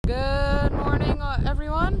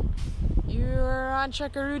You're on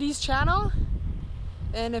Checker Rudy's channel,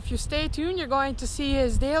 and if you stay tuned, you're going to see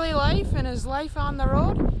his daily life and his life on the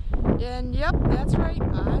road. And yep, that's right,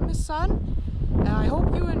 I'm his son, and I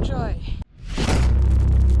hope you enjoy.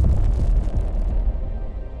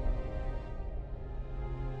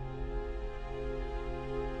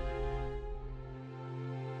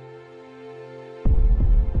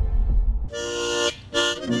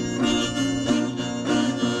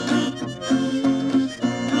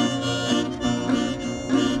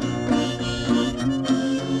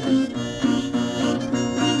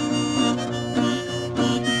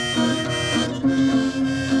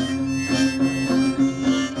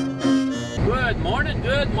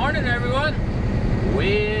 Good morning, everyone.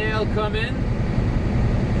 Welcome in.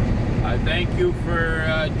 I thank you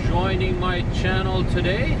for joining my channel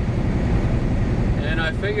today, and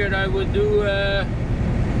I figured I would do a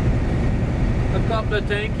couple of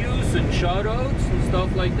thank yous and shout outs and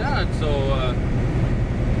stuff like that. So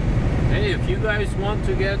hey, if you guys want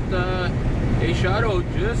to get a shout out,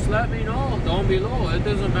 just let me know down below. It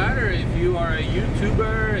doesn't matter if you are a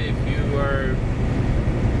YouTuber, if you are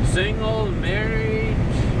single, married,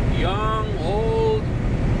 young, old,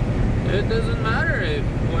 it doesn't matter. If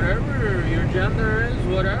whatever your gender is,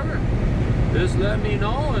 whatever, just let me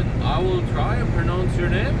know and I will try and pronounce your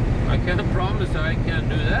name. I can't promise I can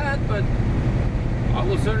do that, but I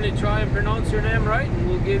will certainly try and pronounce your name right, and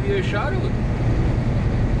we'll give you a shout out.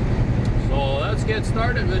 So let's get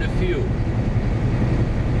started with a few.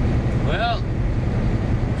 Well,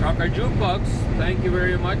 Trucker Jukebox, thank you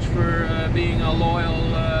very much for being a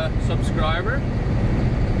loyal subscriber.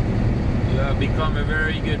 You have become a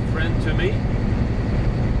very good friend to me,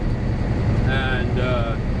 and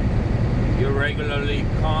you regularly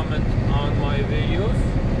comment on my videos.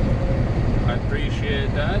 I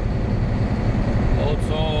appreciate that.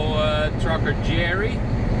 Also, Trucker Jerry,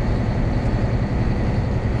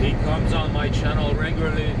 he comes on my channel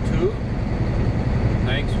regularly too.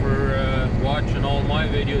 Thanks for watching all my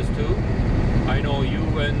videos too. I know you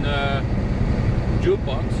and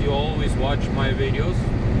Jukebox, you always watch my videos.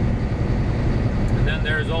 And then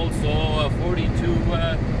there's also 42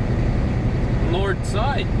 North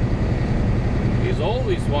Side. He's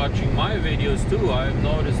always watching my videos too. I've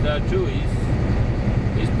noticed that too.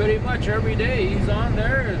 He's pretty much every day he's on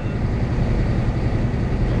there and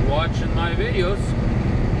watching my videos.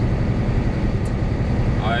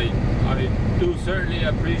 I do certainly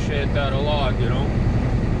appreciate that a lot, you know.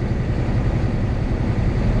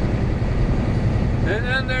 And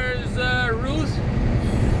then there's Ruth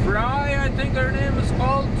Fry, I think her name is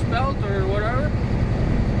spelled or whatever.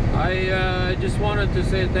 I just wanted to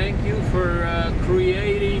say thank you for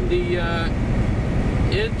creating the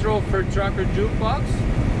intro for Trucker Jukebox.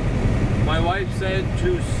 My wife said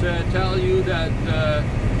to tell you that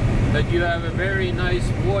that you have a very nice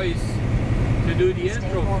voice to do the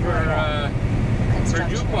intro for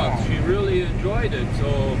Jukebox. She really enjoyed it,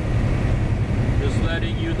 so just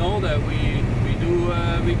letting you know that we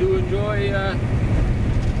do enjoy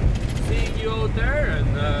seeing you out there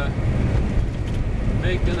and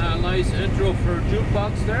making a nice intro for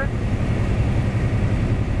Jukebox there.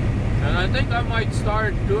 And I think I might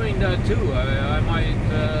start doing that too. I might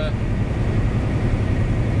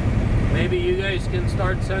maybe you guys can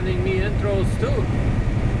start sending me intros too.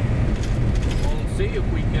 See if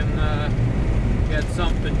we can get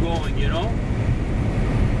something going, you know.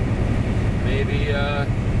 Maybe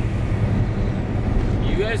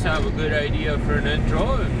you guys have a good idea for an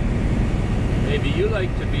intro, and maybe you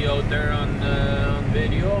like to be out there on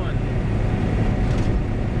video and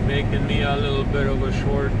making me a little bit of a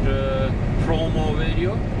short promo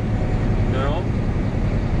video, you know.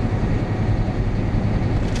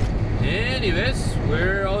 Anyways,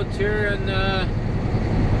 we're out here in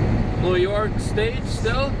New York State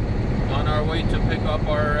still, on our way to pick up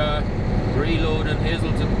our reload in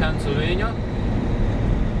Hazleton, Pennsylvania.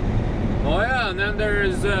 Oh yeah, and then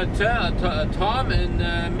there's Tom and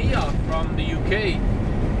Mia from the UK.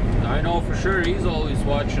 I know for sure he's always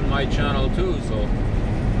watching my channel too, so.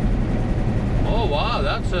 Oh wow,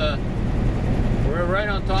 that's we're right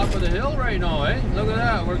on top of the hill right now, eh? Look at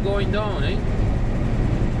that, we're going down, eh?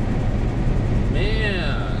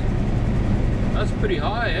 Man, that's pretty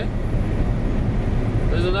high, eh?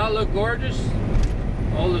 Doesn't that look gorgeous?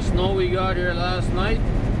 All the snow we got here last night,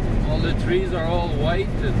 all the trees are all white,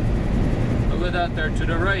 and look at that there to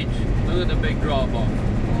the right. Look at the big drop off.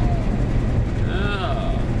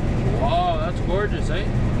 Yeah. Wow, that's gorgeous, eh?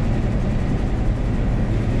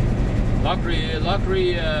 Luckily,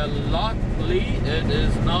 it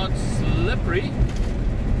is not slippery.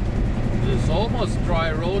 It's almost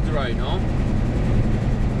dry roads right now.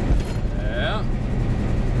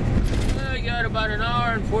 Yeah. We got about an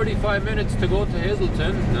hour and 45 minutes to go to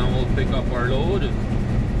Hazelton. Now we'll pick up our load and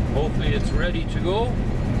hopefully it's ready to go.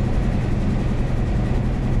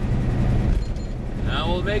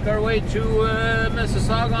 Now we'll make our way to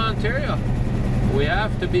Mississauga, Ontario. We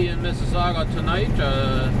have to be in Mississauga tonight.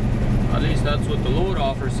 At least that's what the load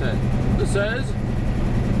offer says.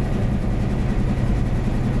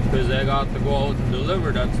 Because they got to go out and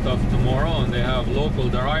deliver that stuff tomorrow, and they have local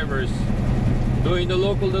drivers doing the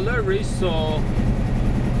local deliveries, so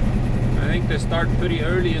I think they start pretty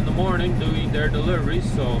early in the morning doing their deliveries,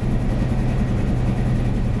 so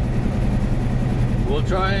we'll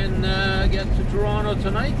try and get to Toronto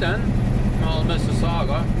tonight then. Well,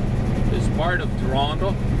 Mississauga is part of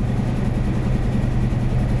Toronto.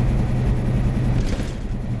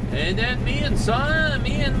 And then me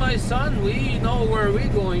and my son, we know where we're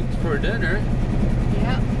going for dinner.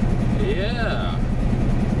 Yeah. Yeah.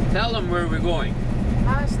 Tell them where we're going.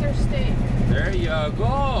 Master Steak. There you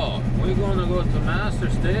go. We're going to go to Master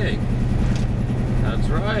Steak. That's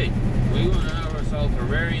right. We're going to have ourselves a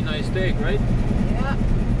very nice steak, right? Yeah.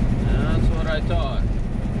 That's what I thought.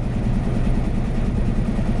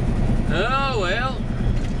 Oh, well.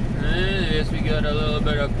 Anyways, we got a little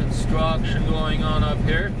bit of construction going on up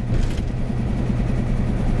here.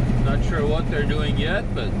 Not sure what they're doing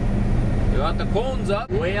yet, but we got the cones up.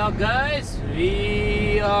 Well, guys,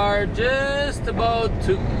 we are just about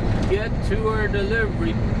to get to our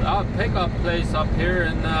delivery pickup place up here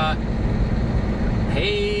in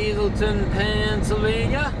Hazelton,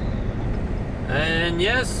 Pennsylvania. And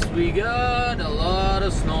yes, we got a lot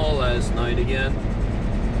of snow last night again.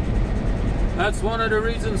 That's one of the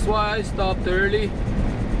reasons why I stopped early,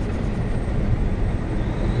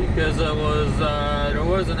 because there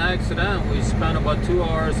was an accident. We spent about 2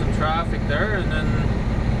 hours in traffic there, and then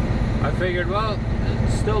I figured, well,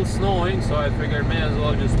 it's still snowing, so I figured may as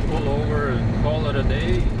well just pull over and call it a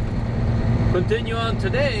day. Continue on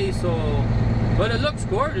today, so, but it looks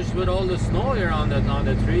gorgeous with all the snow here on the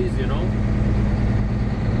trees, you know.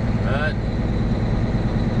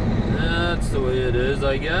 That's the way it is,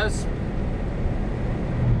 I guess.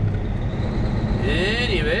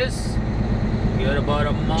 Anyways, we got about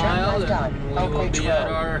a mile and we will be at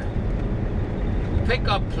our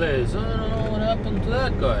pickup place. I don't know what happened to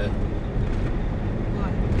that guy.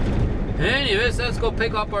 Anyways, let's go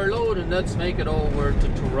pick up our load and let's make it over to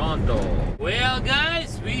Toronto. Well,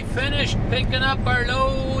 guys, we finished picking up our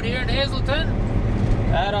load here in Hazelton.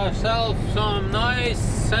 Had ourselves some nice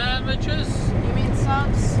sandwiches. You mean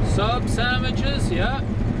subs? Sub sandwiches, yeah.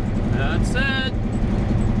 That's it.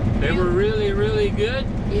 They were really, really good.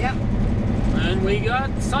 Yep. And we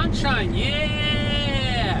got sunshine.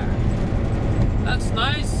 Yeah! That's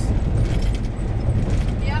nice.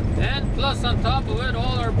 Yep. And plus on top of it,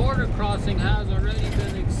 all our border crossing has already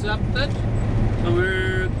been accepted. So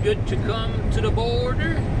we're good to come to the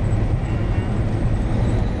border.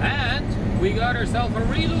 And we got ourselves a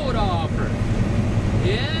reload offer.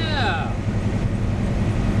 Yeah!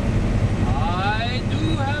 I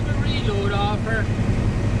do have a reload offer.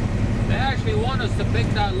 They actually want us to pick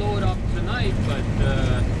that load up tonight, but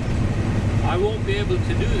I won't be able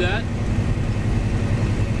to do that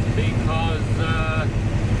because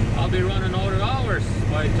I'll be running out of hours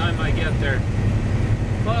by the time I get there.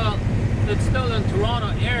 Well, it's still in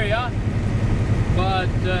Toronto area, but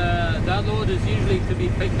that load is usually to be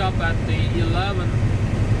picked up at the 11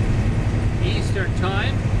 Eastern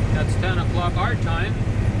time. That's 10 o'clock our time.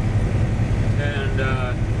 And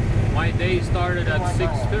my day started at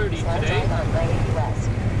 6:30 today,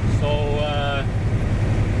 so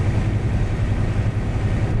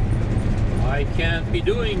I can't be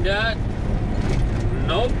doing that.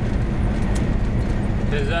 Nope.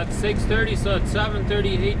 Because at 6:30, so at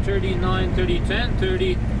 7:30, 8:30, 9:30,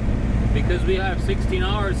 10:30, because we have 16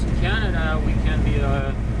 hours in Canada, we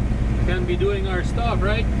can be doing our stuff,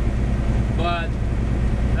 right? But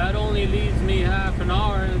that only leaves me half an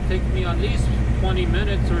hour. It'll take me at least 20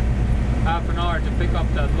 minutes or half an hour to pick up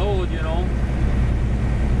that load, you know.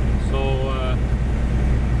 So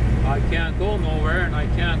I can't go nowhere and I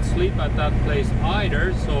can't sleep at that place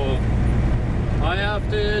either, so I have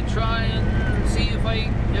to try and see if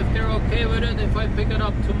they're okay with it if I pick it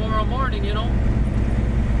up tomorrow morning, you know,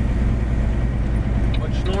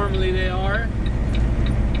 which normally they are.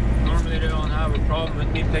 Normally they don't have a problem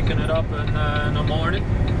with me picking it up in the morning.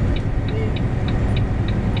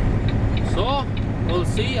 So we'll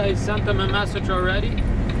see. I sent them a message already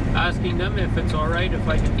asking them if it's alright if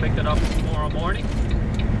I can pick it up tomorrow morning.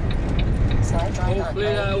 Hopefully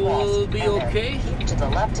that will be okay. Keep to the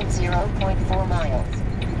left at 0.4 miles.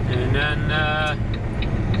 And then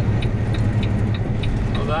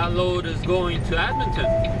that load is going to Edmonton.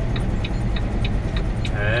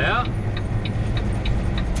 Yeah.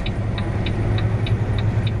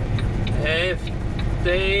 If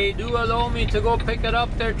they do allow me to go pick it up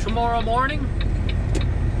there tomorrow morning,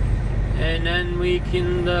 and then we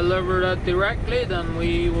can deliver that directly, then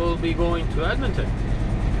we will be going to Edmonton.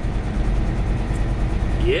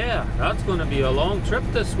 Yeah, that's going to be a long trip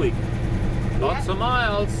this week. Lots of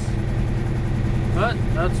miles. But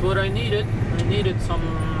that's what I needed. I needed some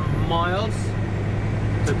miles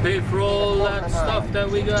to pay for all that stuff that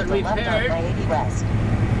we got repaired.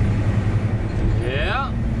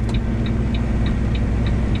 Yeah.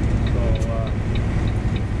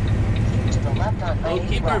 So we'll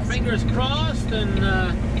keep our fingers crossed and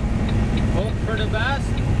hope for the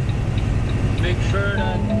best. Make sure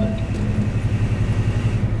that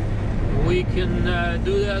we can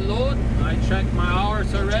do that load. I checked my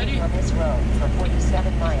hours already. On this road for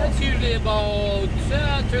 47 miles. That's usually about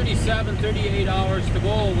 37, 38 hours to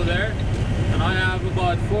go over there. And I have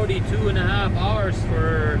about 42 and a half hours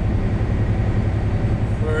for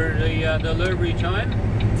the delivery time.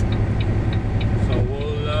 So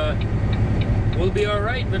we'll be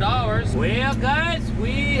alright with hours. Well guys,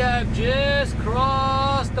 we have just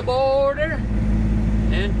crossed the border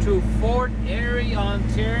into Fort Erie,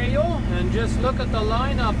 Ontario, and just look at the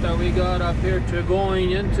lineup that we got up here to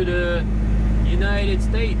going into the United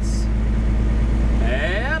States.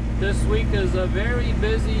 Yep, this week is a very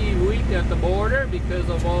busy week at the border because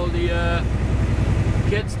of all the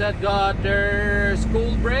kids that got their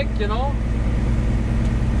school break, you know.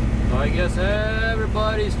 So I guess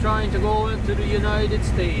everybody's trying to go into the United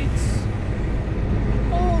States.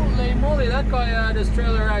 Holy moly, that guy had his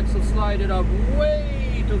trailer axle slided up way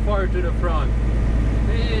too far to the front.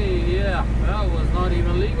 Hey, yeah, that was not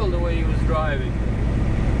even legal the way he was driving.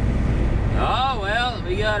 Oh well,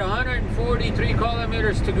 we got 143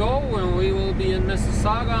 kilometers to go and we will be in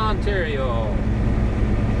Mississauga, Ontario.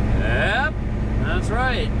 Yep, that's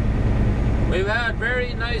right. We've had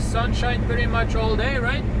very nice sunshine pretty much all day,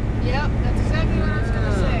 right? Yep, that's exactly what I was going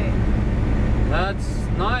to say. That's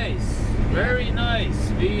nice. Very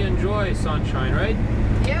nice. We enjoy sunshine, right?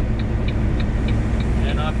 Yep.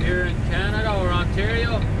 And up here in Canada or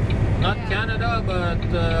Ontario, not Canada, but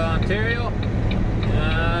Ontario,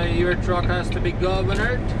 your truck has to be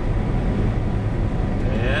governed.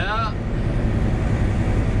 Yeah.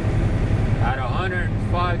 At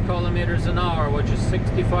 105 kilometers an hour, which is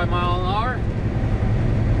 65 miles an hour.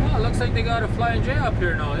 Oh, it looks like they got a Flying J up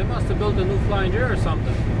here now. They must have built a new Flying J or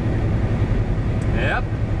something. Yep.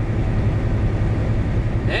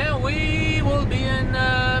 And we will be in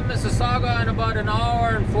Mississauga in about an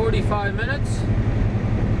hour and 45 minutes.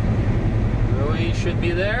 We should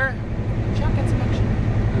be there. Truck inspection.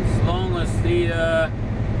 As long as the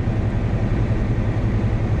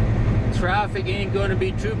traffic ain't going to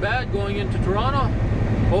be too bad going into Toronto.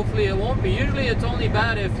 Hopefully it won't be. Usually it's only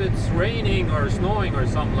bad if it's raining or snowing or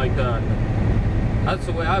something like that. That's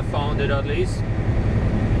the way I've found it, at least.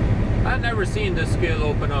 I've never seen this scale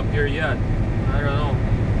open up here yet. I don't know.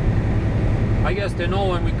 I guess they know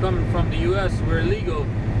when we come from the US we're legal.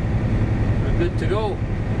 We're good to go.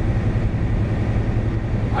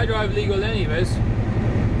 I drive legal anyways.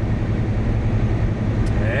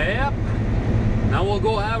 Yep. Now we'll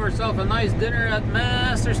go have ourselves a nice dinner at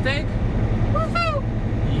Master Steak. Woohoo!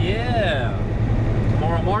 Yeah.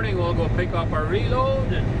 Tomorrow morning we'll go pick up our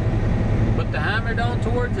reload and put the hammer down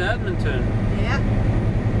towards Edmonton. Yeah.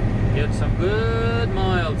 Get some good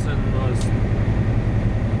miles in us.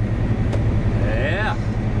 Yeah.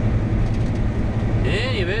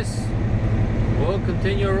 Anyways, we'll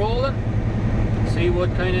continue rolling. See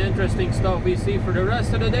what kind of interesting stuff we see for the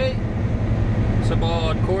rest of the day. It's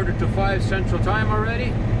about 4:45 Central Time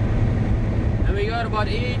already. And we got about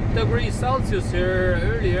 8 degrees Celsius here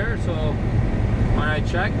earlier, so when I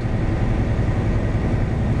checked.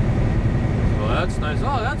 So that's nice.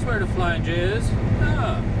 Oh, that's where the Flying J is.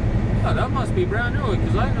 Yeah. Oh, that must be brand new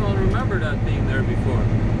because I don't remember that being there before.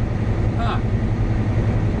 Huh.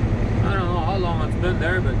 I don't know how long it's been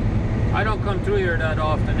there, but I don't come through here that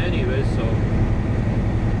often anyway, so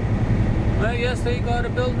I guess they gotta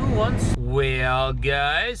build new ones. Well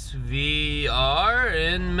guys, we are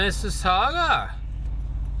in Mississauga.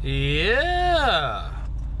 Yeah.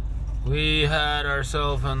 We had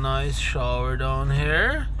ourselves a nice shower down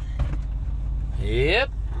here. Yep.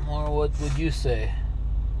 Or what would you say?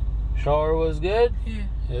 Shower was good? Yeah.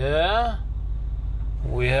 Yeah.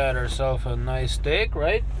 We had ourselves a nice steak,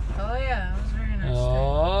 right? Oh yeah, that was very nice.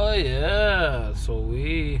 Oh yeah. So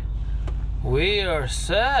we are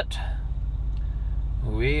set.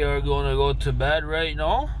 We are gonna go to bed right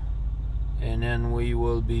now. and then we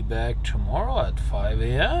will be back tomorrow at 5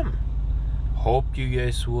 a.m. Hope you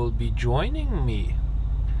guys will be joining me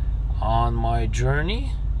on my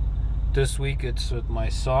journey. This week it's with my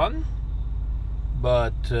son,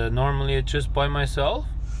 but normally it's just by myself.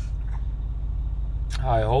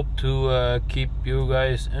 I hope to keep you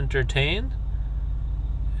guys entertained,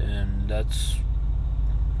 and that's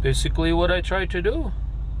basically what I try to do.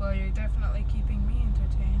 Well, you're definitely keeping me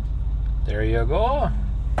entertained. There you go.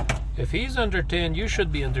 If he's entertained, you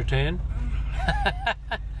should be entertained.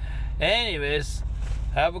 Anyways,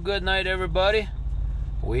 have a good night, everybody.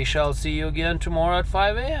 We shall see you again tomorrow at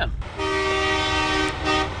 5 a.m.